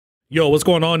Yo, what's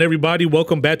going on, everybody?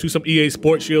 Welcome back to some EA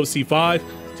Sports UFC 5.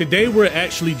 Today, we're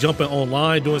actually jumping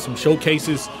online, doing some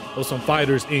showcases of some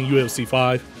fighters in UFC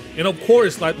 5. And of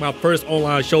course, like my first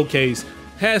online showcase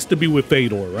has to be with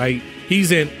Fedor, right?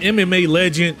 He's an MMA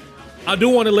legend. I do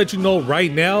want to let you know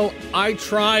right now, I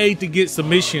tried to get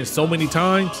submissions so many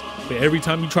times, but every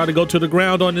time you try to go to the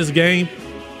ground on this game,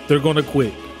 they're going to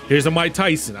quit. Here's a Mike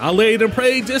Tyson. I laid and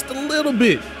prayed just a little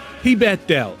bit. He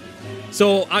backed out.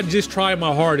 So I just tried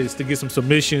my hardest to get some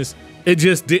submissions. It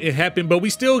just didn't happen, but we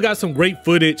still got some great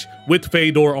footage with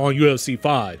Fedor on UFC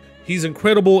 5. He's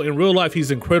incredible in real life.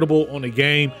 He's incredible on the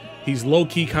game. He's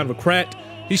low-key kind of a crack.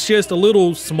 He's just a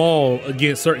little small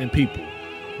against certain people.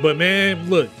 But man,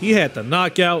 look, he had the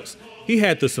knockouts. He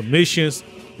had the submissions.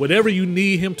 Whatever you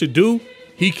need him to do,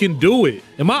 he can do it.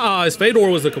 In my eyes, Fedor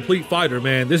was a complete fighter,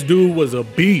 man. This dude was a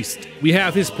beast. We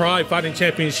have his Pride Fighting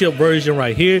Championship version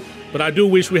right here, but I do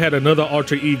wish we had another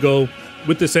alter ego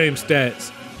with the same stats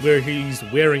where he's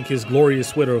wearing his glorious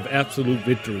sweater of absolute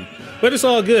victory. But it's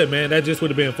all good, man. That just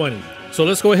would have been funny. So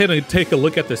let's go ahead and take a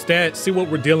look at the stats, see what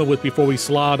we're dealing with before we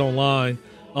slide online.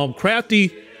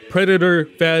 Crafty, Predator,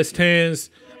 fast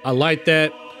hands. I like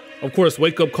that. Of course,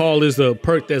 Wake Up Call is a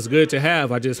perk that's good to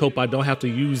have. I just hope I don't have to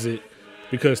use it,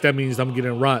 because that means I'm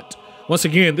getting rocked. Once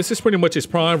again, this is pretty much his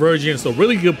prime version, so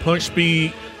really good punch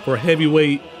speed for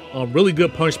heavyweight, really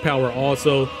good punch power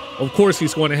also. Of course,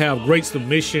 he's going to have great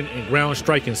submission and ground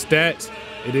striking stats.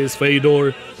 It is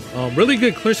Fedor. Really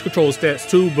good clinch control stats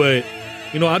too, but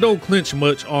you know, I don't clinch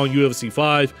much on UFC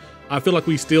 5. I feel like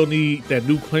we still need that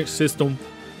new clinch system,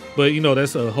 but you know,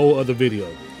 that's a whole other video.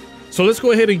 So let's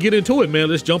go ahead and get into it, man.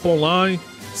 Let's jump online,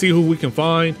 see who we can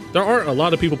find. There aren't a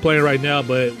lot of people playing right now,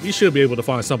 but we should be able to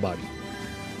find somebody.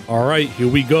 All right, here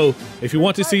we go. If you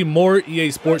want to see more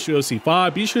EA Sports UFC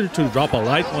 5, be sure to drop a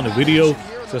like on the video,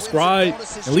 subscribe,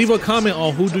 and leave a comment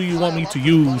on who do you want me to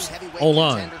use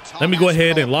online. Let me go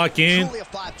ahead and lock in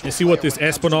and see what this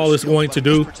Aspinall is going to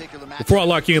do. Before I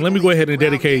lock in, let me go ahead and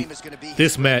dedicate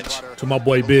this match to my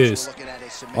boy Biz.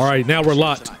 All right, now we're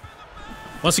locked.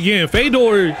 Once again,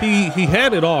 Fedor, he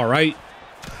had it all, right?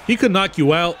 He could knock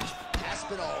you out.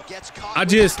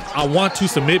 I want to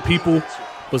submit people,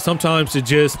 but sometimes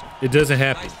it doesn't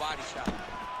happen.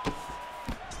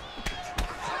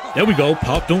 There we go,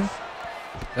 popped him.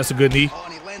 That's a good knee.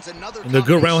 And a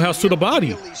good roundhouse to the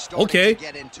body. Okay.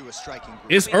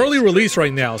 It's early release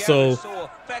right now, so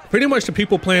pretty much the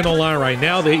people playing online right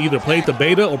now, they either played the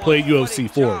beta or played UFC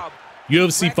 4.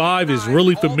 UFC 5 is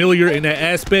really familiar in that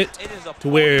aspect to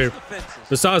where,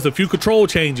 besides a few control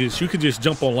changes, you could just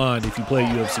jump online if you play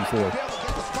UFC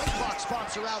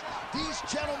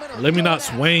 4. Let me not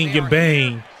swing and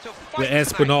bang with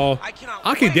Aspinall.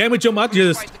 I can damage him. I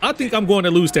think I'm going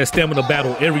to lose that stamina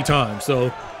battle every time.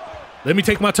 So let me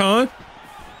take my time.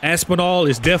 Aspinall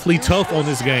is definitely tough on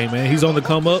this game, man. He's on the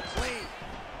come up.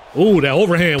 Ooh, that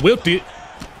overhand whipped it.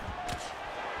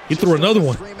 He threw another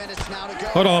one.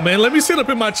 Hold on, man. Let me sit up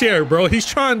in my chair, bro. He's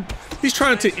trying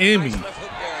to end me.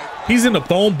 He's in the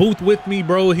phone booth with me,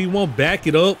 bro. He won't back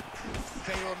it up.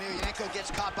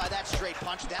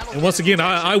 And once again,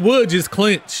 I would just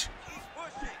clinch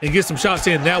and get some shots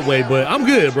in that way, but I'm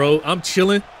good, bro. I'm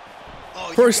chilling.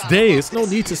 First day. It's no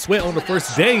need to sweat on the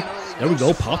first day. There we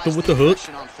go. Popped him with the hook.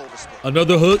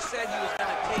 Another hook.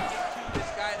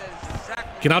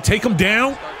 Can I take him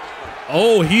down?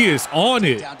 Oh, he is on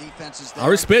it. I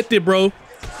respect it, bro.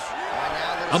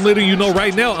 I'm letting you know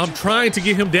right now, I'm trying to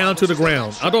get him down to the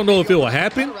ground. I don't know if it will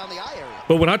happen,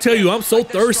 but when I tell you I'm so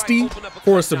thirsty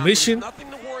for a submission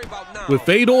with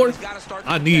Fedor,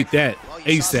 I need that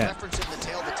ASAP.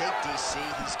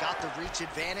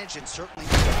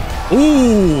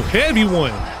 Ooh, heavy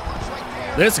one.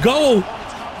 Let's go.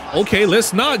 Okay,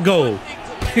 let's not go.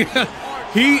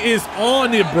 He is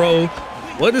on it, bro.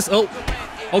 What is up?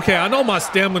 Okay, I know my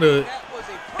stamina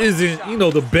isn't, you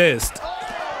know, the best,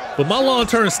 but my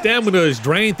long-term stamina is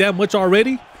drained that much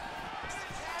already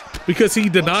because he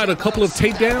denied a couple of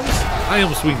takedowns. I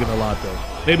am swinging a lot, though.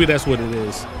 Maybe that's what it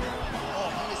is.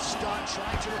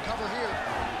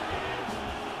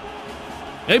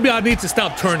 Maybe I need to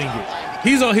stop turning it.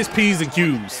 He's on his P's and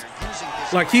Q's.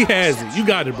 Like, he has it. You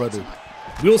got it, brother.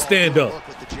 We'll stand up.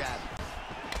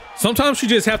 Sometimes you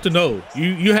just have to know.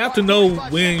 You have to know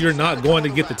when you're not going to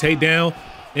get the takedown.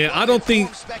 And I don't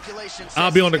think I'll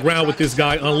be on the ground with this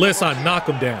guy unless I knock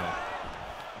him down.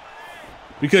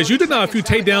 Because you deny a few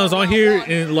takedowns on here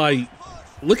and, like,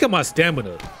 look at my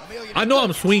stamina. I know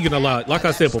I'm swinging a lot, like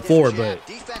I said before, but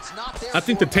I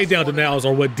think the takedown denials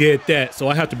are what did that, so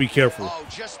I have to be careful.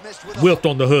 Whipped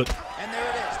on the hook.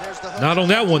 Not on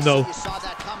that one, though.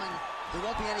 There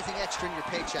won't be anything extra in your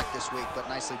paycheck this week, but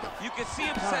nice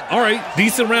All right,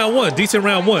 decent round one. Decent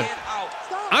round one.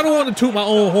 I don't want to toot my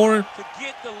own horn,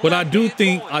 but I do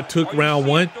think I took round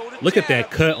one. Look at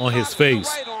that cut on his face.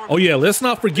 Oh, yeah, let's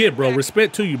not forget, bro.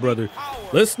 Respect to you, brother.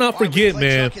 Let's not forget,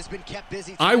 man.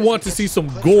 I want to see some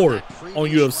gore on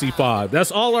UFC 5.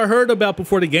 That's all I heard about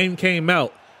before the game came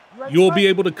out. You'll be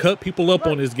able to cut people up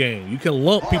on this game. You can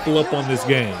lump people up on this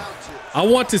game. I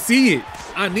want to see it.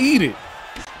 I need it.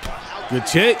 Good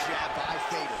check.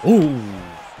 Ooh,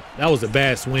 that was a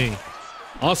bad swing.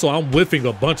 Also, I'm whiffing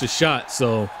a bunch of shots,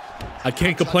 so I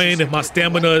can't complain if my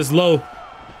stamina is low.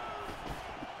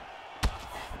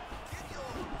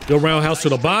 Good roundhouse to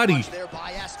the body.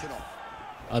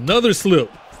 Another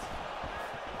slip.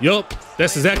 Yup,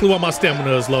 that's exactly why my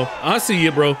stamina is low. I see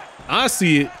it, bro. I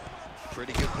see it.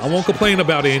 I won't complain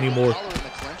about it anymore.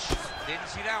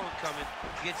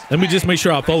 Let me just make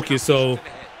sure I focus so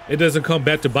it doesn't come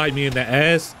back to bite me in the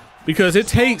ass, because it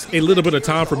takes a little bit of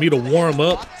time for me to warm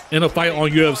up in a fight on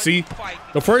UFC.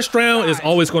 The first round is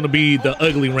always going to be the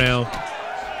ugly round.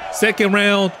 Second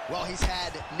round,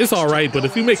 it's all right, but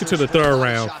if you make it to the third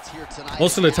round,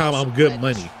 most of the time I'm good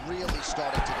money.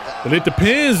 But it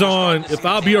depends on if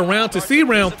I'll be around to see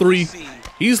round 3.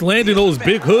 He's landing those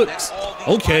big hooks.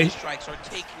 Okay.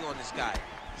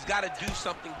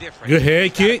 Good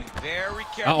head kick.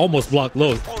 I almost blocked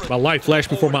low. My light flashed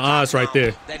before my eyes right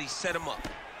there.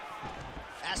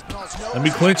 Let me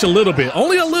clinch a little bit.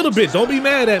 Only a little bit. Don't be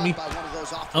mad at me.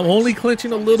 I'm only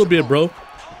clinching a little bit, bro.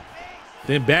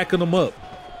 Then backing him up.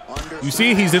 You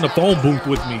see, he's in the phone booth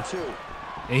with me.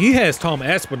 And he has Tom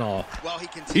Aspinall.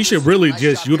 He should really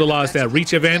just utilize that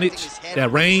reach advantage,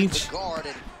 that range.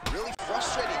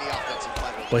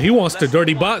 But he wants to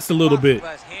dirty box a little bit.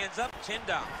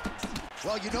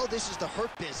 Well, you know this is the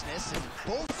hurt business, and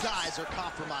both sides are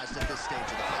compromised at this stage of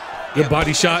the fight. Good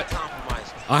body shot.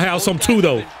 I have some too,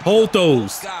 though. Hold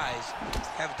those.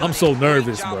 I'm so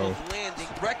nervous, bro.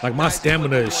 Like, my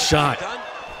stamina is shot.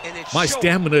 My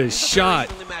stamina is shot.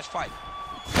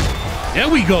 There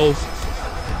we go.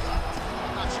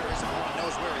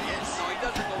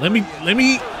 Let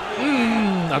me.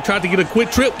 I tried to get a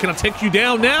quick trip. Can I take you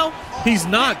down now? He's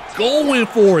not going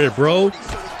for it, bro.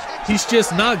 He's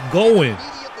just not going.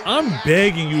 I'm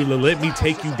begging you to let me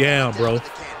take you down, bro.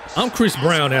 I'm Chris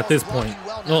Brown at this point.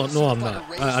 No, I'm not.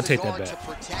 I take that back.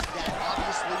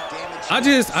 I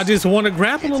just want to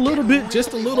grapple a little bit,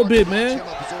 just a little bit, man.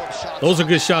 Those are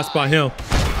good shots by him.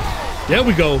 There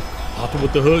we go. Popping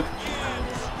with the hook.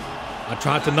 I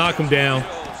tried to knock him down.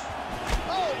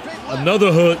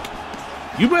 Another hook.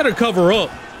 You better cover up.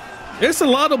 There's a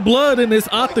lot of blood in this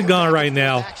octagon right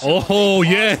now. Oh,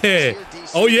 yeah.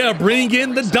 Oh, yeah. Bring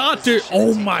in the doctor.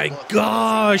 Oh, my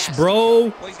gosh,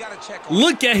 bro.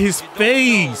 Look at his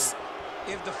face.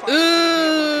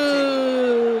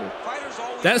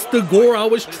 That's the gore I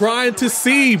was trying to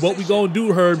see. What we going to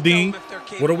do, Herb Dean?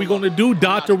 What are we going to do,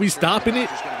 doctor? Are we stopping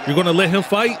it? You're going to let him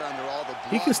fight?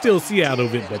 He can still see out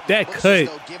of it, but that cut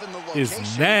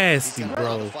is nasty,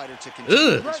 bro.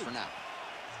 Ugh.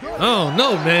 I don't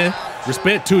know, man.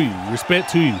 Respect to you.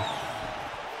 Respect to you.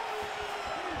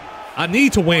 I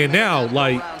need to win now.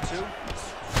 Like,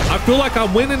 I feel like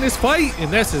I'm winning this fight,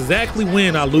 and that's exactly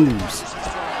when I lose.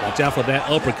 Watch out for that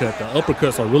uppercut. The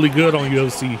uppercuts are really good on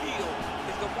UFC.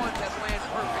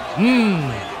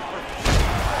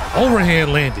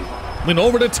 Overhand landed. Went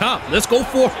over the top. Let's go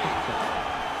for it.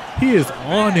 He is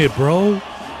on it, bro.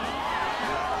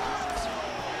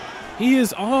 He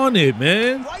is on it,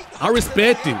 man. I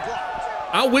respect it.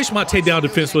 I wish my takedown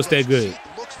defense was that good.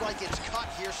 Looks like it's cut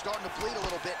here, starting to bleed a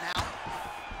little bit now.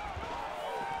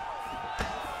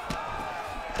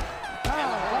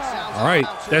 All right,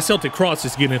 that Celtic cross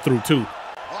is getting through too.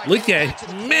 Look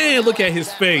at, man, look at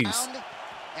his face.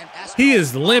 He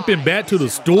is limping back to the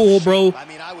stool, bro.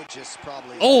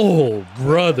 Oh,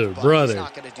 brother.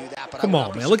 Come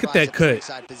on, man. Look at that cut.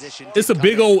 It's a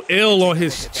big old L on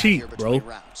his cheek, bro.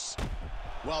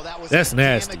 That's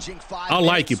nasty. I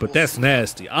like it, but that's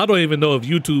nasty. I don't even know if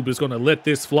YouTube is going to let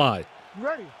this fly.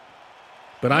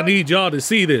 But I need y'all to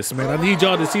see this, man. I need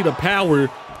y'all to see the power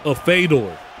of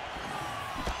Fedor.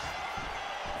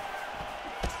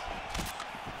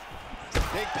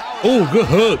 Oh, good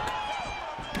hook.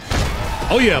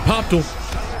 Oh, yeah, popped him.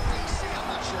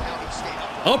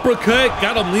 Uppercut,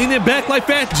 got him leaning back like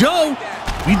Fat Joe.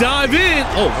 We dive in.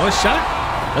 Oh, one shot.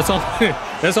 That's all.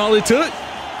 That's all it took.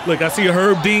 Look, I see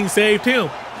Herb Dean saved him.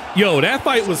 Yo, that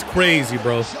fight was crazy,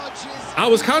 bro. I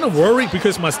was kind of worried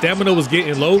because my stamina was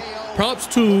getting low. Props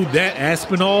to that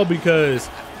Aspinall because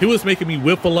he was making me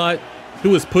whip a lot. He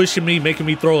was pushing me, making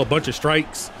me throw a bunch of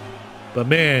strikes. But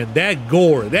man, that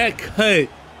gore, that cut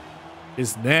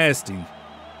is nasty.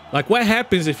 Like, what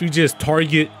happens if you just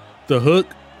target the hook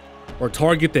or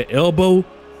target the elbow?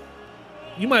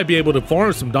 You might be able to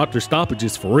farm some doctor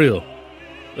stoppages for real.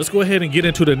 Let's go ahead and get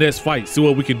into the next fight, see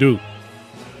what we can do.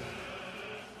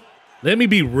 Let me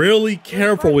be really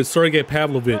careful with Sergey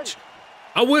Pavlovich.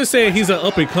 I wouldn't say he's an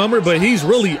up-and-comer, but he's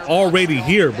really already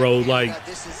here, bro. Like,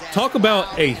 talk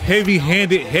about a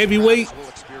heavy-handed heavyweight,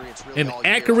 an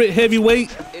accurate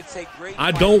heavyweight.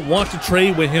 I don't want to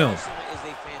trade with him.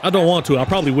 I don't want to. I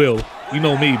probably will. You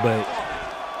know me, but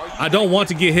I don't want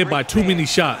to get hit by too many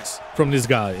shots from this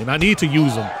guy, and I need to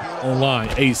use him online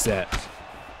ASAP.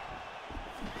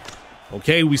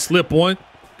 Okay, we slip one.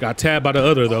 Got tabbed by the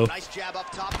other, though.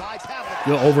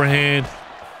 Good overhand.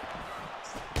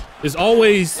 It's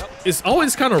always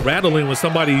kind of rattling when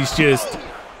somebody's just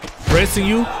pressing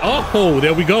you. Oh,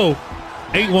 there we go.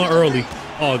 8-1 early.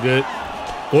 All good.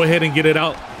 Go ahead and get it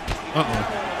out.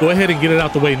 Go ahead and get it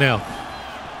out the way now.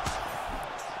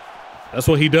 That's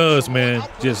what he does, man.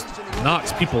 Just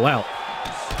knocks people out.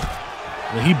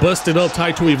 When he busted up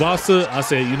Tai Tuivasa, I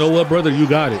said, you know what, brother? You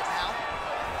got it.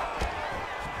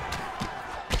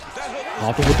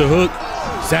 Off him with the hook.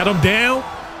 Sat him down.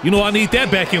 You know I need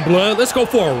that back in blood. Let's go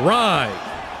for a ride.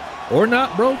 Or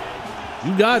not, bro.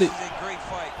 You got it.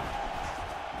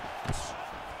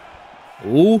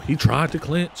 Ooh, he tried to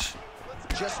clinch.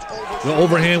 The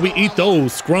overhand, we eat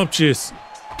those. Scrumptious.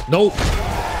 Nope.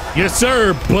 Yes,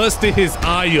 sir. Busted his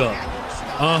eye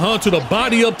up. To the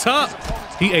body up top.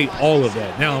 He ate all of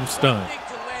that. Now I'm stunned.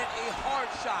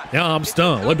 Now I'm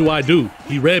stunned. What do I do?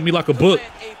 He read me like a book.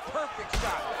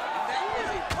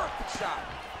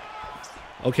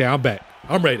 Okay, I'm back.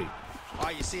 I'm ready.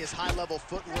 You see his high-level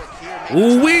footwork here.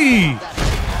 Ooh-wee.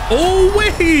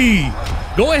 Ooh-wee.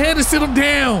 Go ahead and sit him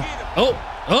down. Oh,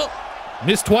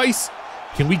 missed twice.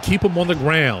 Can we keep him on the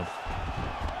ground?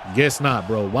 Guess not,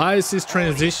 bro. Why is his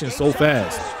transition so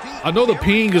fast? I know the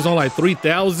ping is on like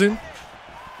 3,000,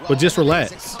 but just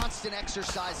relax.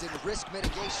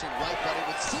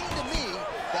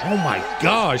 Oh my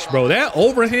gosh, bro. That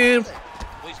overhand,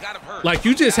 like,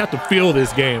 you just have to feel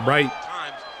this game, right?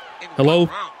 Hello?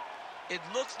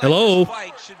 Hello?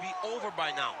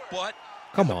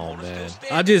 Come on, man.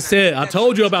 I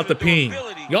told you about the ping.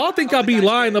 Y'all think I be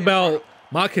lying about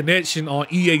my connection on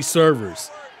EA servers.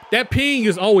 That ping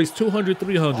is always 200,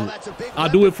 300. I'll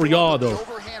do it for y'all, though.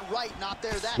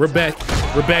 We're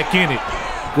back in it.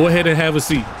 Go ahead and have a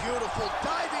seat.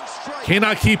 Can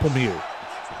I keep him here?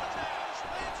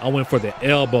 I went for the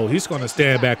elbow. He's going to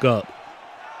stand back up.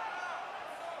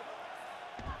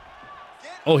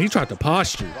 Oh, he tried to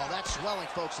posture. Well, that swelling,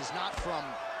 folks, is not from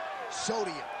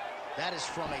sodium. That is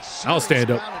from a I'll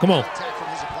stand up. Come on.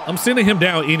 I'm sending him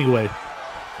down anyway.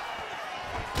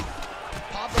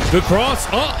 Good cross.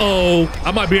 Uh-oh. I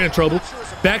might be in trouble.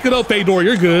 Back it up, Fedor.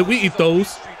 You're good. We eat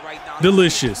those.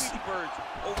 Delicious.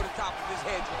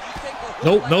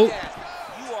 Nope, nope.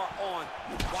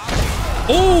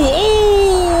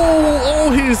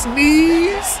 Oh, his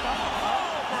knees.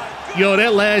 Yo,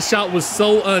 that last shot was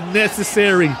so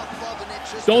unnecessary.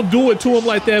 Don't do it to him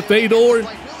like that, Fedor.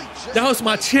 That was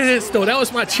my chance, though. That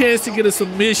was my chance to get a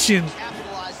submission.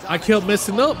 I kept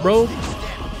messing up, bro.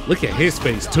 Look at his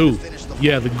face, too.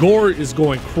 Yeah, the gore is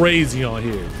going crazy on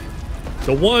here.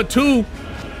 The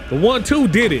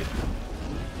 1-2 did it.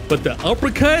 But the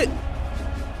uppercut,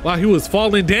 while he was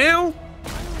falling down,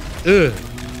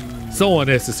 so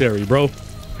unnecessary, bro.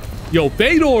 Yo,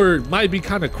 Fedor might be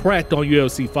kind of cracked on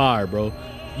UFC 5, bro.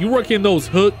 You work in those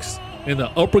hooks and the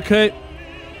uppercut,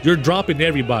 you're dropping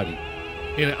everybody.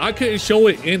 And I couldn't show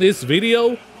it in this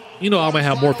video. You know I'm going to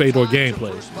have more Fedor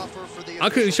gameplay. I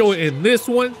couldn't show it in this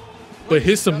one, but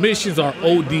his submissions are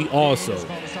OD also.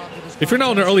 If you're not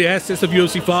on the early access of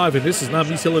UFC 5, and this is not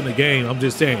me selling the game, I'm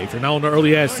just saying, if you're not on the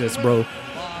early access, bro,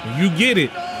 when you get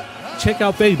it, check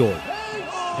out Fedor.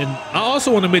 And I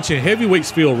also want to mention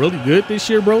heavyweights feel really good this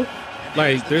year, bro.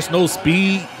 Like, there's no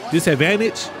speed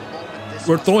disadvantage.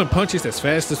 We're throwing punches as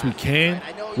fast as we can.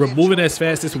 We're moving as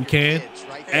fast as we can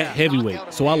at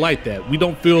heavyweight. So I like that. We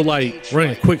don't feel like we're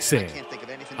in quicksand.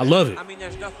 I love it.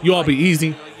 You all be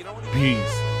easy.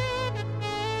 Peace.